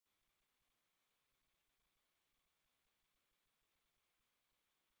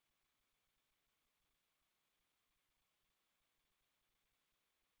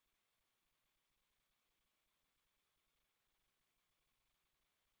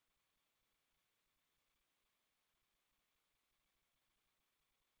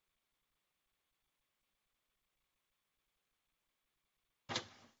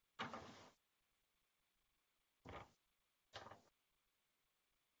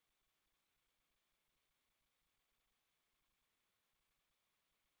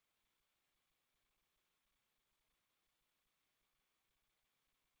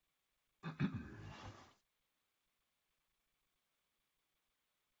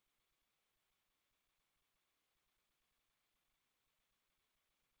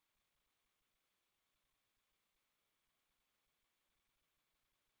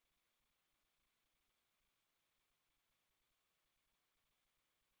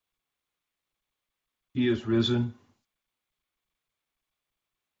He is risen.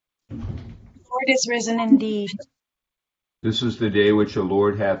 Lord is risen indeed. This is the day which the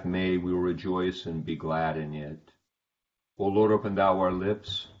Lord hath made. We will rejoice and be glad in it. O Lord, open thou our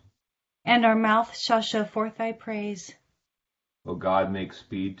lips. And our mouth shall show forth thy praise. O God, make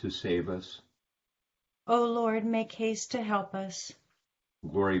speed to save us. O Lord, make haste to help us.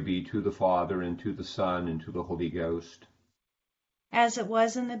 Glory be to the Father, and to the Son, and to the Holy Ghost. As it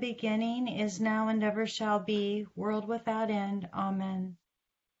was in the beginning, is now, and ever shall be, world without end. Amen.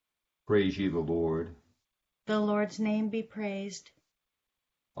 Praise ye the Lord. The Lord's name be praised.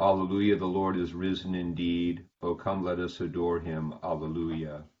 Alleluia, the Lord is risen indeed. O come, let us adore him.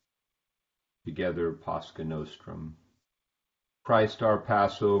 Alleluia. Together, Pascha Nostrum. Christ our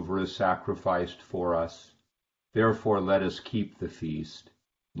Passover is sacrificed for us. Therefore let us keep the feast,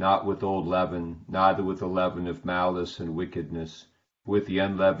 not with old leaven, neither with the leaven of malice and wickedness, but with the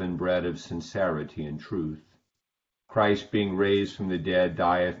unleavened bread of sincerity and truth. Christ being raised from the dead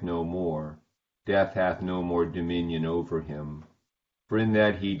dieth no more. Death hath no more dominion over him. For in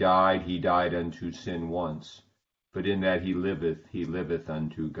that he died unto sin once, but in that he liveth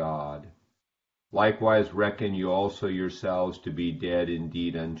unto God. Likewise reckon you also yourselves to be dead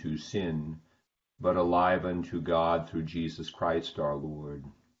indeed unto sin, but alive unto God through Jesus Christ our Lord.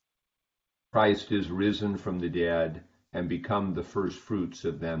 Christ is risen from the dead, and become the firstfruits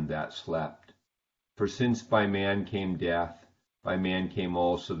of them that slept. For since by man came death, by man came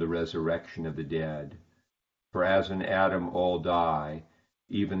also the resurrection of the dead. For as in Adam all die,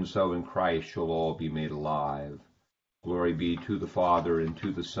 even so in Christ shall all be made alive. Glory be to the Father, and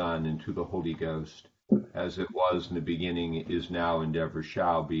to the Son, and to the Holy Ghost, as it was in the beginning, is now, and ever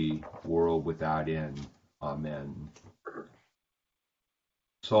shall be, world without end. Amen.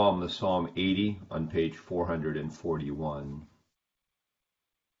 Psalm 80 on page 441.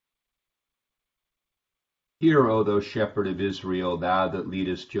 Hear, O thou shepherd of Israel, thou that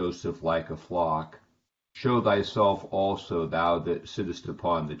leadest Joseph like a flock. Show thyself also, thou that sittest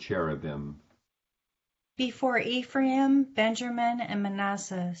upon the cherubim. Before Ephraim, Benjamin, and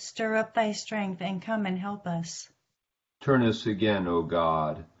Manasseh, stir up thy strength and come and help us. Turn us again, O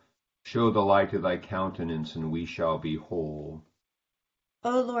God. Show the light of thy countenance, and we shall be whole.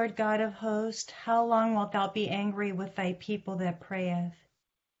 O Lord God of hosts, how long wilt thou be angry with thy people that prayeth?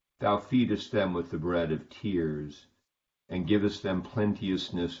 Thou feedest them with the bread of tears, and givest them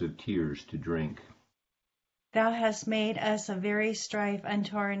plenteousness of tears to drink. Thou hast made us a very strife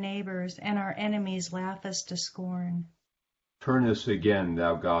unto our neighbors, and our enemies laugh us to scorn. Turn us again,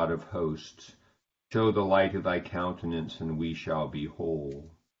 thou God of hosts. Show the light of thy countenance, and we shall be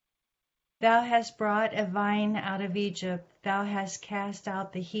whole. Thou hast brought a vine out of Egypt. Thou hast cast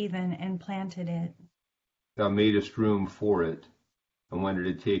out the heathen and planted it. Thou madest room for it, and when it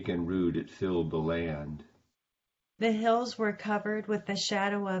had taken root, it filled the land. The hills were covered with the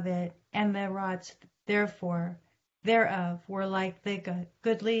shadow of it, and the rocks thereof were like the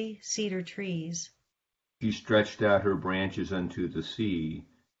goodly cedar trees. She stretched out her branches unto the sea,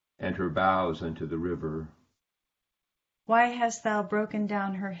 and her boughs unto the river. Why hast thou broken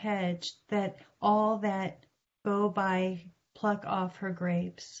down her hedge, that all that go by pluck off her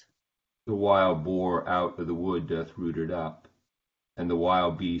grapes? The wild boar out of the wood doth root it up, and the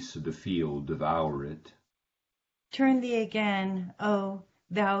wild beasts of the field devour it. Turn thee again, O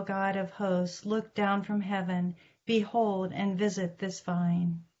thou God of hosts, look down from heaven, behold, and visit this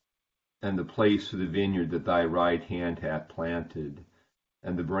vine. And the place of the vineyard that thy right hand hath planted,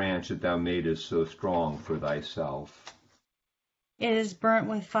 and the branch that thou madest so strong for thyself. It is burnt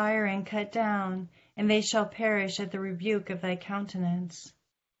with fire and cut down, and they shall perish at the rebuke of thy countenance.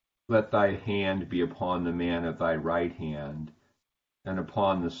 Let thy hand be upon the man of thy right hand, and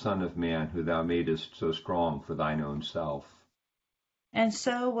upon the Son of Man who thou madest so strong for thine own self. And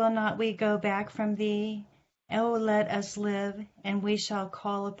so will not we go back from thee? O let us live, and we shall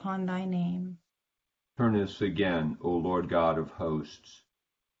call upon thy name. Turn us again, O Lord God of hosts.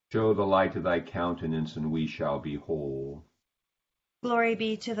 Show the light of thy countenance, and we shall be whole. Glory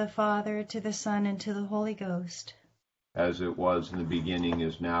be to the Father, to the Son, and to the Holy Ghost. As it was in the beginning,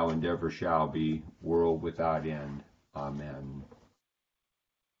 is now, and ever shall be, world without end. Amen.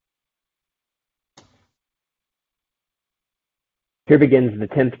 Here begins the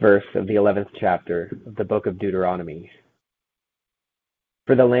 10th verse of the 11th chapter of the book of Deuteronomy.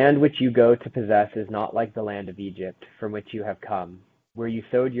 For the land which you go to possess is not like the land of Egypt, from which you have come, where you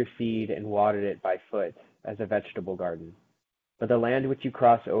sowed your seed and watered it by foot, as a vegetable garden. But the land which you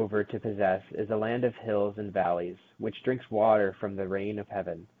cross over to possess is a land of hills and valleys, which drinks water from the rain of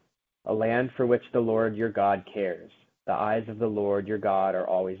heaven, a land for which the Lord your God cares. The eyes of the Lord your God are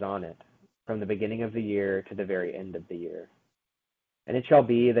always on it, from the beginning of the year to the very end of the year. And it shall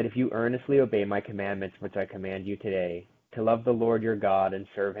be that if you earnestly obey my commandments which I command you today, to love the Lord your God and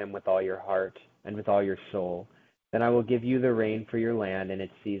serve him with all your heart and with all your soul, then I will give you the rain for your land in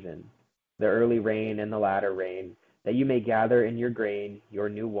its season, the early rain and the latter rain, that you may gather in your grain, your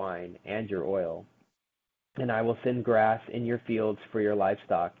new wine, and your oil. And I will send grass in your fields for your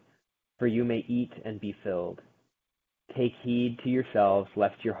livestock, for you may eat and be filled. Take heed to yourselves,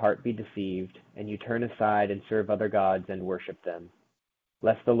 lest your heart be deceived, and you turn aside and serve other gods and worship them.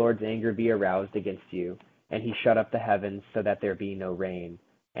 Lest the Lord's anger be aroused against you, and he shut up the heavens so that there be no rain,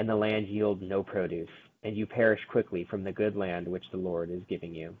 and the land yield no produce, and you perish quickly from the good land which the Lord is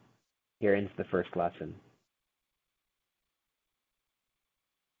giving you. Here ends the first lesson.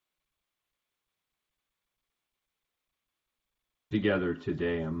 Together Te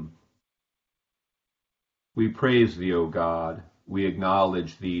Deum. We praise thee, O God, we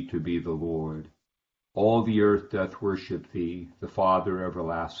acknowledge thee to be the Lord. All the earth doth worship thee, the Father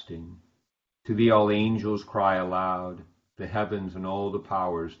everlasting. To thee all angels cry aloud, the heavens and all the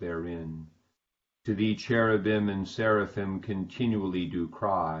powers therein. To thee cherubim and seraphim continually do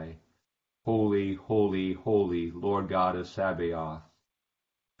cry, Holy, holy, holy, Lord God of Sabaoth.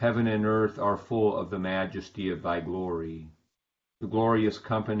 Heaven and earth are full of the majesty of thy glory. The glorious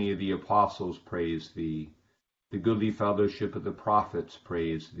company of the apostles praise thee. The goodly fellowship of the prophets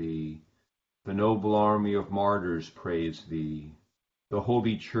praise thee. The noble army of martyrs praise thee. The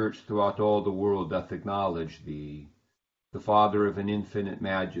holy church throughout all the world doth acknowledge thee. The Father of an infinite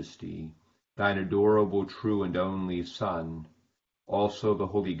majesty, thine adorable, true, and only Son, also the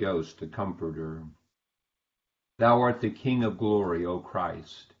Holy Ghost, the Comforter. Thou art the King of glory, O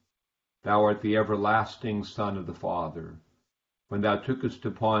Christ. Thou art the everlasting Son of the Father. When thou tookest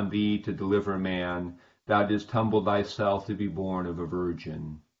upon thee to deliver man, thou didst humble thyself to be born of a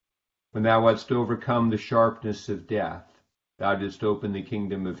virgin. When thou hadst overcome the sharpness of death, thou didst open the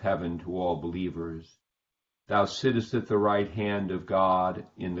kingdom of heaven to all believers. Thou sittest at the right hand of God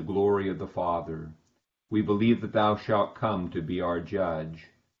in the glory of the Father. We believe that thou shalt come to be our judge.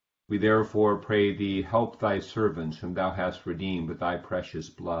 We therefore pray thee, help thy servants whom thou hast redeemed with thy precious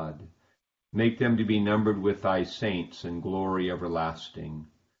blood. Make them to be numbered with thy saints in glory everlasting.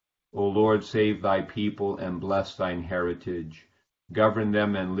 O Lord, save thy people and bless thine heritage. Govern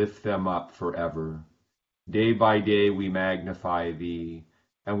them and lift them up forever. Day by day we magnify thee,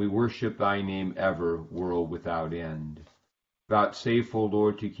 and we worship thy name ever, world without end. Vouchsafe, O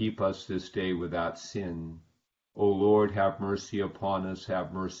Lord, to keep us this day without sin. O Lord, have mercy upon us,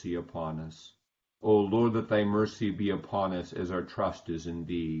 have mercy upon us. O Lord, let thy mercy be upon us as our trust is in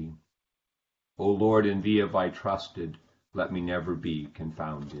thee. O Lord, in thee have I trusted, let me never be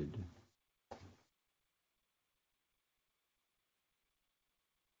confounded.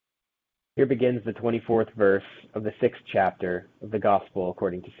 Here begins the 24th verse of the 6th chapter of the Gospel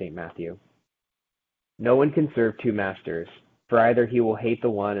according to St. Matthew. No one can serve two masters, for either he will hate the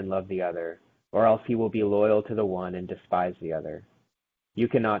one and love the other, or else he will be loyal to the one and despise the other. You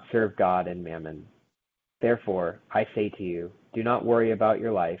cannot serve God and mammon. Therefore, I say to you, do not worry about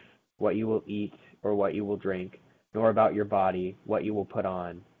your life, what you will eat or what you will drink, nor about your body, what you will put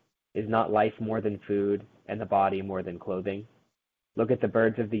on. Is not life more than food, and the body more than clothing? Look at the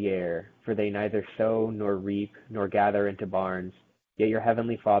birds of the air, for they neither sow nor reap nor gather into barns, yet your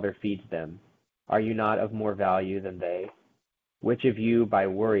heavenly Father feeds them. Are you not of more value than they? Which of you, by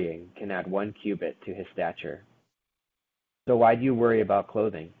worrying, can add 1 cubit to his stature? So why do you worry about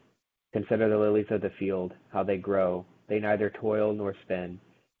clothing? Consider the lilies of the field, how they grow. They neither toil nor spin.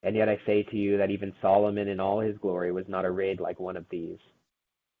 And yet I say to you that even Solomon in all his glory was not arrayed like one of these.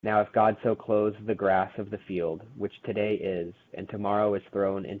 Now if God so clothes the grass of the field, which today is, and tomorrow is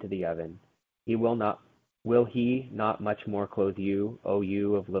thrown into the oven, will he not much more clothe you, O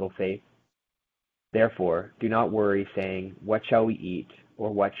you of little faith? Therefore, do not worry, saying, what shall we eat,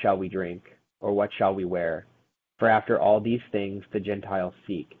 or what shall we drink, or what shall we wear? For after all these things the Gentiles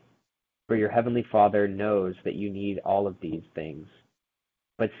seek. For your heavenly Father knows that you need all of these things.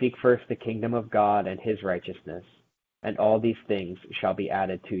 But seek first the kingdom of God and his righteousness, and all these things shall be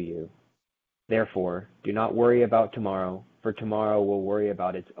added to you. Therefore, do not worry about tomorrow, for tomorrow will worry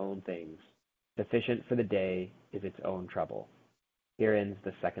about its own things. Sufficient for the day is its own trouble. Here ends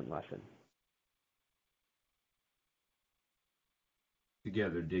the second lesson.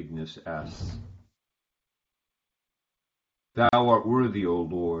 Together, Dignus Es. Thou art worthy, O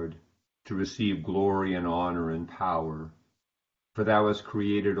Lord, to receive glory and honor and power, for thou hast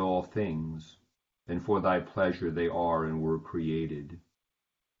created all things, and for thy pleasure they are and were created.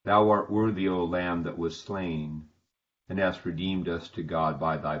 Thou art worthy, O Lamb that was slain, and hast redeemed us to God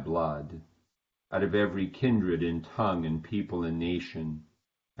by thy blood. out of every kindred and tongue and people and nation,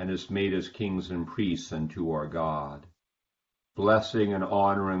 and hast made us kings and priests unto our God. Blessing and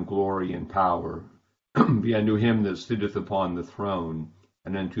honor and glory and power be unto him that sitteth upon the throne,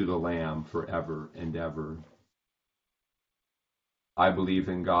 and unto the Lamb for ever and ever. I believe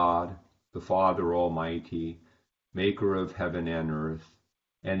in God, the Father Almighty, maker of heaven and earth,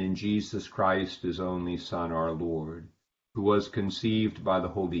 and in Jesus Christ, his only Son, our Lord, who was conceived by the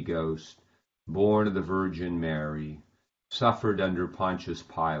Holy Ghost, born of the Virgin Mary, suffered under Pontius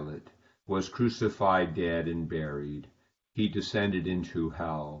Pilate, was crucified, dead, and buried. He descended into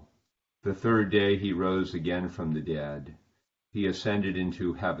hell. The third day he rose again from the dead. He ascended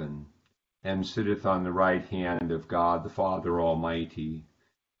into heaven, and sitteth on the right hand of God the Father Almighty.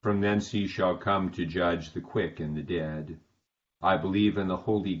 From thence he shall come to judge the quick and the dead. I believe in the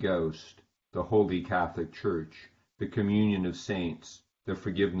Holy Ghost, the Holy Catholic Church, the communion of saints, the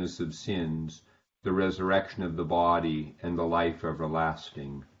forgiveness of sins, the resurrection of the body, and the life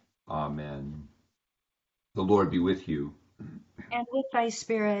everlasting. Amen. The Lord be with you. And with thy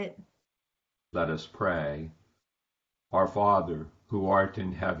spirit. Let us pray. Our Father, who art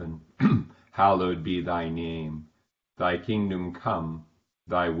in heaven, hallowed be thy name. Thy kingdom come,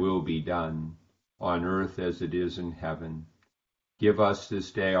 thy will be done, on earth as it is in heaven. Give us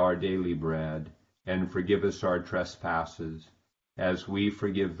this day our daily bread, and forgive us our trespasses, as we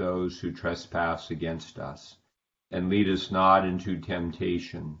forgive those who trespass against us. And lead us not into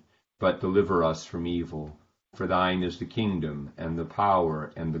temptation, but deliver us from evil. For thine is the kingdom, and the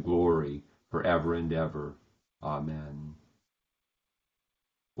power, and the glory, forever and ever. Amen.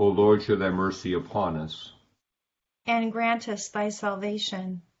 O Lord, show thy mercy upon us. And grant us thy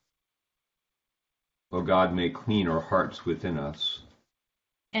salvation. O God, make clean our hearts within us.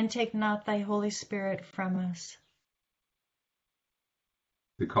 And take not thy Holy Spirit from us.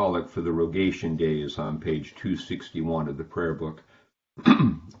 The Collect for the Rogation Day is on page 261 of the Prayer Book.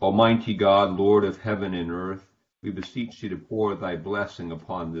 Almighty God, Lord of heaven and earth, we beseech thee to pour thy blessing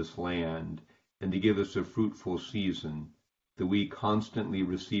upon this land, and to give us a fruitful season, that we, constantly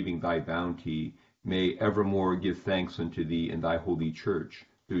receiving thy bounty, may evermore give thanks unto thee in thy holy church,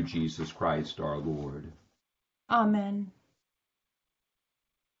 through Jesus Christ our Lord. Amen.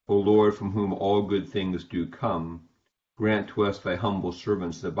 O Lord, from whom all good things do come, grant to us thy humble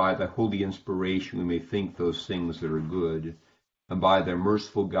servants, that by thy holy inspiration we may think those things that are good, and by their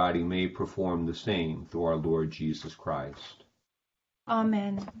merciful guiding may perform the same, through our Lord Jesus Christ.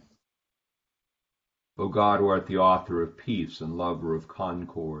 Amen. O God, who art the author of peace and lover of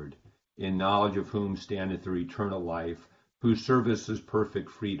concord, in knowledge of whom standeth their eternal life, whose service is perfect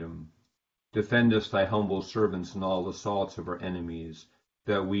freedom, defend us, thy humble servants, in all assaults of our enemies,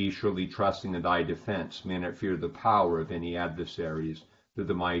 that we, surely trusting in thy defense, may not fear the power of any adversaries, through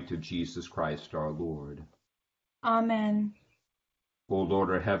the might of Jesus Christ our Lord. Amen. O Lord,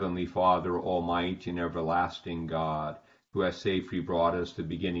 our heavenly Father, almighty and everlasting God, who hast safely brought us to the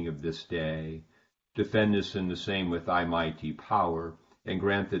beginning of this day, defend us in the same with thy mighty power, and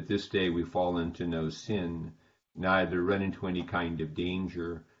grant that this day we fall into no sin, neither run into any kind of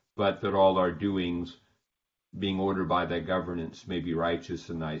danger, but that all our doings, being ordered by thy governance, may be righteous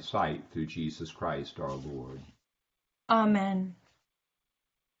in thy sight, through Jesus Christ our Lord. Amen.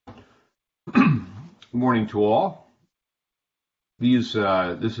 Good morning to all. This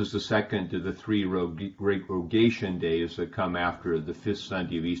is the second of the three great Rogation days that come after the fifth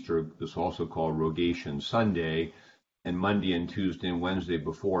Sunday of Easter. It's also called Rogation Sunday, and Monday and Tuesday and Wednesday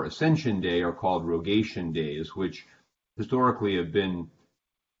before Ascension Day are called Rogation days, which historically have been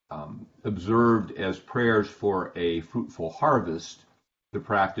observed as prayers for a fruitful harvest. The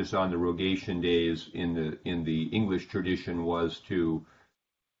practice on the Rogation days in the English tradition was to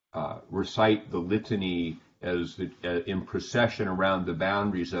recite the litany as in procession around the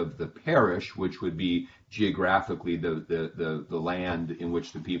boundaries of the parish, which would be geographically the land in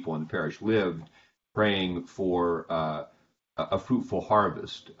which the people in the parish lived, praying for a fruitful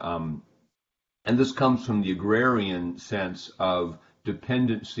harvest. And this comes from the agrarian sense of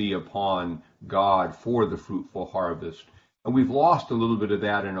dependency upon God for the fruitful harvest. And we've lost a little bit of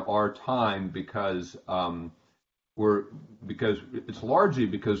that in our time because it's largely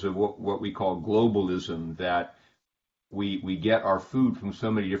because of what we call globalism, that we get our food from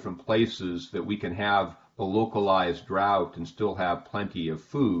so many different places that we can have a localized drought and still have plenty of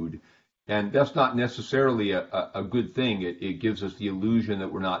food. And that's not necessarily a good thing. It gives us the illusion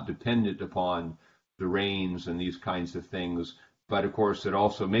that we're not dependent upon the rains and these kinds of things. but of course it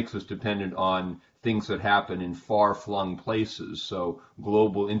also makes us dependent on things that happen in far-flung places. So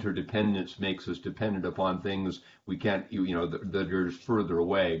global interdependence makes us dependent upon things we can't, that are further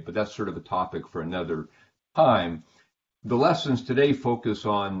away. But that's sort of a topic for another time. The lessons today focus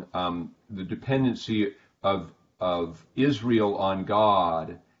on the dependency of Israel on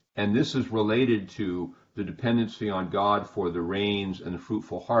God, and this is related to the dependency on God for the rains and the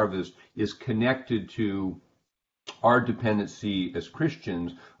fruitful harvest is connected to our dependency as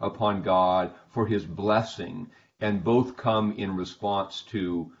Christians upon God for his blessing, and both come in response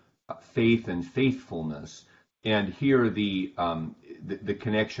to faith and faithfulness. And here the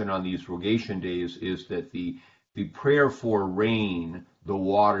connection on these rogation days is that the prayer for rain, the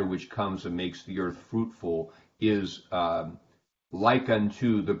water which comes and makes the earth fruitful, is like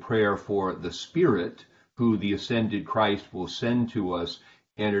unto the prayer for the Spirit, who the ascended Christ will send to us,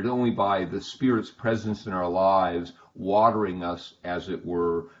 and it only by the Spirit's presence in our lives, watering us, as it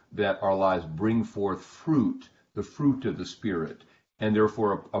were, that our lives bring forth fruit, the fruit of the Spirit. And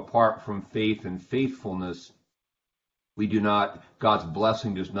therefore, apart from faith and faithfulness, God's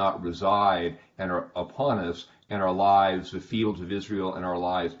blessing does not reside upon us, and our lives, the fields of Israel and our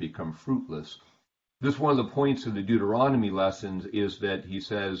lives, become fruitless. This is one of the points of the Deuteronomy lessons, is that he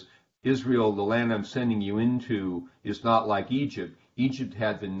says, Israel, the land I'm sending you into, is not like Egypt. Egypt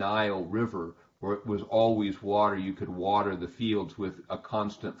had the Nile River, where it was always water. You could water the fields with a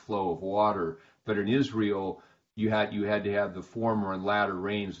constant flow of water. But in Israel, you had to have the former and latter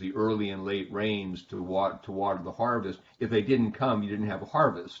rains, the early and late rains, to water the harvest. If they didn't come, you didn't have a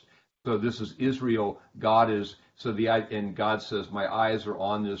harvest. So this is Israel. And God says, my eyes are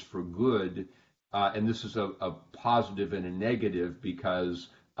on this for good. And this is a positive and a negative, because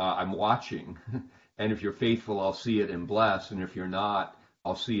I'm watching. And if you're faithful, I'll see it and bless. And if you're not,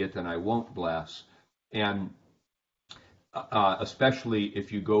 I'll see it and I won't bless. And especially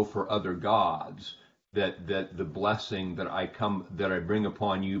if you go for other gods, that the blessing that I bring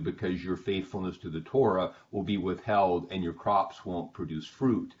upon you because your faithfulness to the Torah will be withheld and your crops won't produce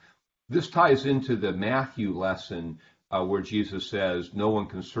fruit. This ties into the Matthew lesson where Jesus says no one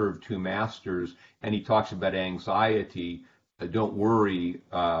can serve two masters, and he talks about anxiety. Don't worry,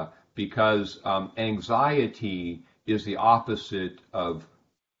 because anxiety is the opposite of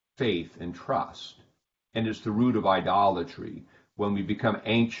faith and trust, and it's the root of idolatry. When we become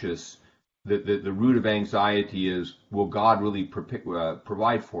anxious, the root of anxiety is, will God really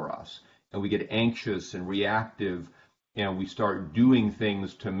provide for us? And we get anxious and reactive, and we start doing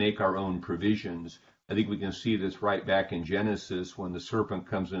things to make our own provisions. I think we can see this right back in Genesis when the serpent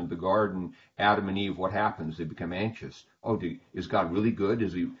comes into the garden. Adam and Eve, what happens? They become anxious. Oh, is God really good?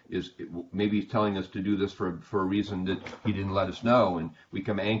 Maybe he's telling us to do this for a reason that he didn't let us know, and we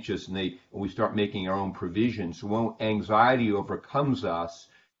become anxious, and we start making our own provisions. So when anxiety overcomes us,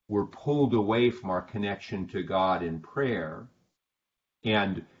 we're pulled away from our connection to God in prayer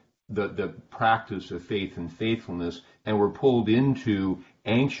and the practice of faith and faithfulness, and we're pulled into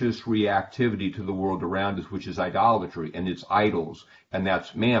anxious reactivity to the world around us, which is idolatry, and it's idols, and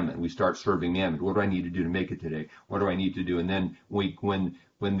that's mammon. We start serving mammon. What do I need to do to make it today? What do I need to do? And then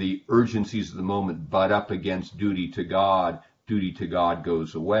when the urgencies of the moment butt up against duty to God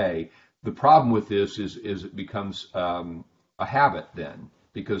goes away. The problem with this is it becomes a habit then,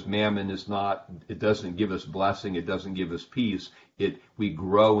 because mammon it doesn't give us blessing, it doesn't give us peace. We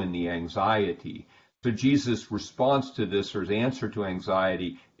grow in the anxiety. So Jesus' response to this, or his answer to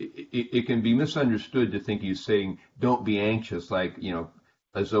anxiety, it can be misunderstood to think he's saying, don't be anxious,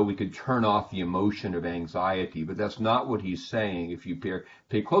 as though we could turn off the emotion of anxiety. But that's not what he's saying. If you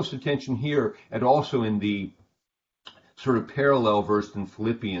pay close attention here, and also in the sort of parallel verse in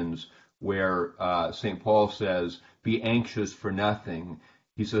Philippians, where St. Paul says, be anxious for nothing.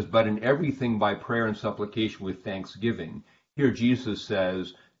 He says, but in everything by prayer and supplication with thanksgiving. Here Jesus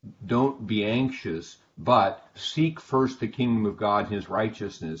says, don't be anxious, but seek first the kingdom of God and his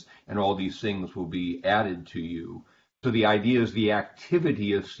righteousness, and all these things will be added to you. So the idea is the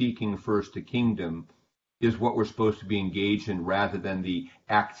activity of seeking first the kingdom is what we're supposed to be engaged in, rather than the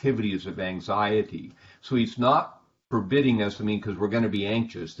activities of anxiety. So he's not forbidding us, because we're going to be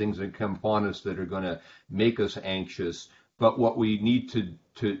anxious, things that come upon us that are going to make us anxious. But what we need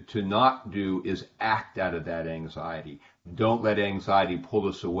to not do is act out of that anxiety. Don't let anxiety pull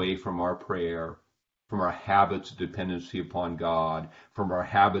us away from our prayer, from our habits of dependency upon God, from our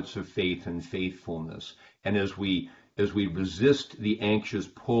habits of faith and faithfulness. And as we resist the anxious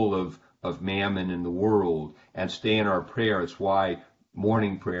pull of mammon in the world and stay in our prayer, it's why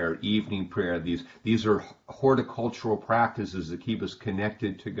morning prayer, evening prayer, these are horticultural practices that keep us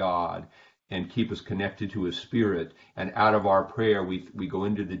connected to God. and keep us connected to his Spirit. And out of our prayer, we go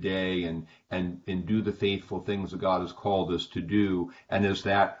into the day and do the faithful things that God has called us to do. And as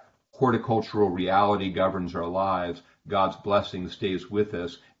that horticultural reality governs our lives, God's blessing stays with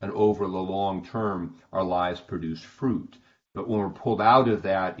us, and over the long term, our lives produce fruit. But when we're pulled out of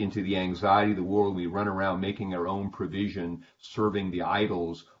that into the anxiety of the world, we run around making our own provision, serving the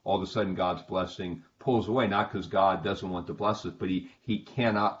idols, all of a sudden God's blessing pulls away, not because God doesn't want to bless us, but he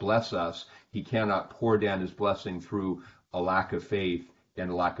cannot bless us. He cannot pour down his blessing through a lack of faith and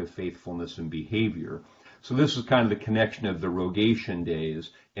a lack of faithfulness and behavior. So this is kind of the connection of the rogation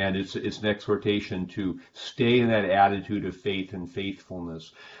days, and it's an exhortation to stay in that attitude of faith and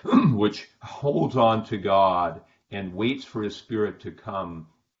faithfulness, which holds on to God and waits for his Spirit to come,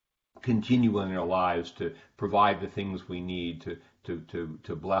 continue in our lives to provide the things we need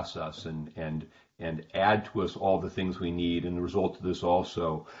to bless us and add to us all the things we need. And the result of this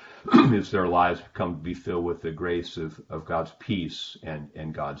also is their lives come to be filled with the grace of God's peace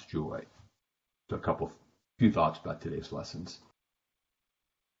and God's joy. So few thoughts about today's lessons.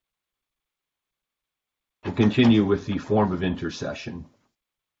 We'll continue with the form of intercession.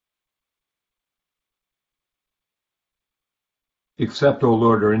 Accept, O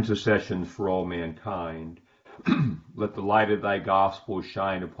Lord, our intercessions for all mankind. Let the light of thy gospel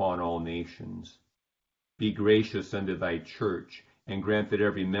shine upon all nations. Be gracious unto thy church, and grant that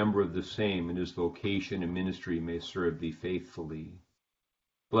every member of the same in his vocation and ministry may serve thee faithfully.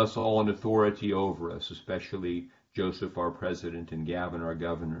 Bless all in authority over us, especially Joseph, our president, and Gavin, our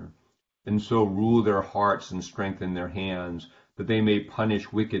governor, and so rule their hearts and strengthen their hands, that they may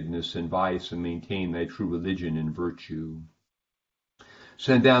punish wickedness and vice and maintain thy true religion and virtue.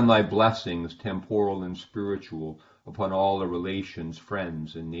 Send down thy blessings, temporal and spiritual, upon all our relations,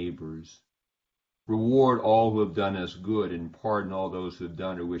 friends, and neighbors. Reward all who have done us good, and pardon all those who have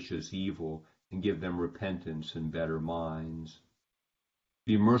done or wish us evil, and give them repentance and better minds.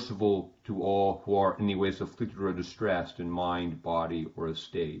 Be merciful to all who are in any ways afflicted or distressed in mind, body, or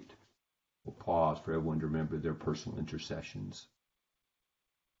estate. We'll pause for everyone to remember their personal intercessions.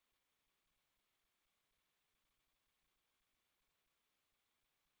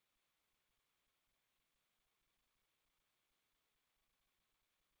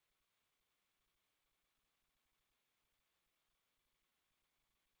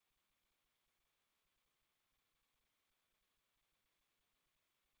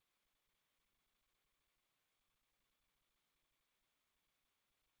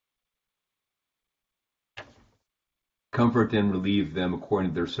 Comfort and relieve them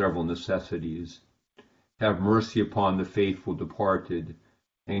according to their several necessities. Have mercy upon the faithful departed,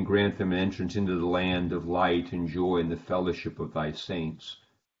 and grant them entrance into the land of light and joy in the fellowship of thy saints.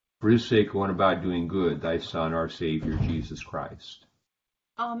 For his sake, go on about doing good, thy Son, our Savior, Jesus Christ.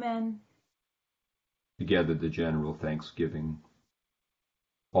 Amen. Together the general thanksgiving.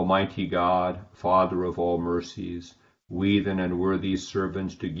 Almighty God, Father of all mercies, we, thine unworthy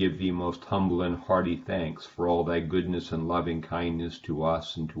servants, do give thee most humble and hearty thanks for all thy goodness and loving kindness to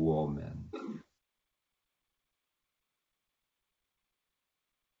us and to all men.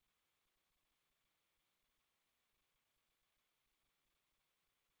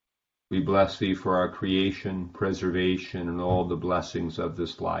 We bless thee for our creation, preservation, and all the blessings of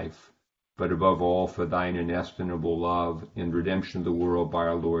this life, but above all for thine inestimable love and redemption of the world by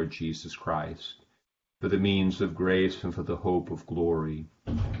our Lord Jesus Christ, for the means of grace and for the hope of glory.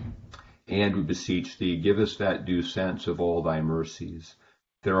 And we beseech thee, give us that due sense of all thy mercies,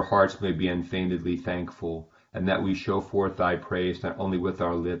 that our hearts may be unfeignedly thankful, and that we show forth thy praise not only with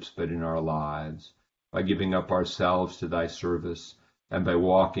our lips but in our lives, by giving up ourselves to thy service, and by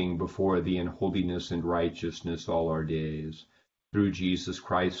walking before thee in holiness and righteousness all our days, through Jesus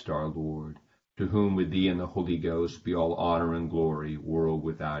Christ our Lord, to whom with thee and the Holy Ghost be all honor and glory, world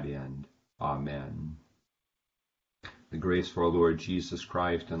without end. Amen. The grace of our Lord Jesus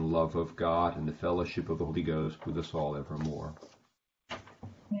Christ and the love of God and the fellowship of the Holy Ghost with us all evermore.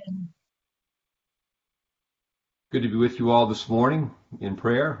 Amen. Good to be with you all this morning in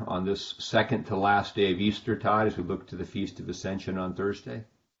prayer on this second to last day of Eastertide as we look to the Feast of Ascension on Thursday.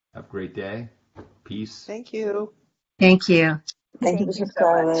 Have a great day. Peace. Thank you. Thank you. Thank you, Bishop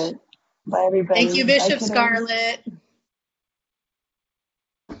Scarlett. Bye, everybody. Thank you, Bye, Bishop kiddos. Scarlett.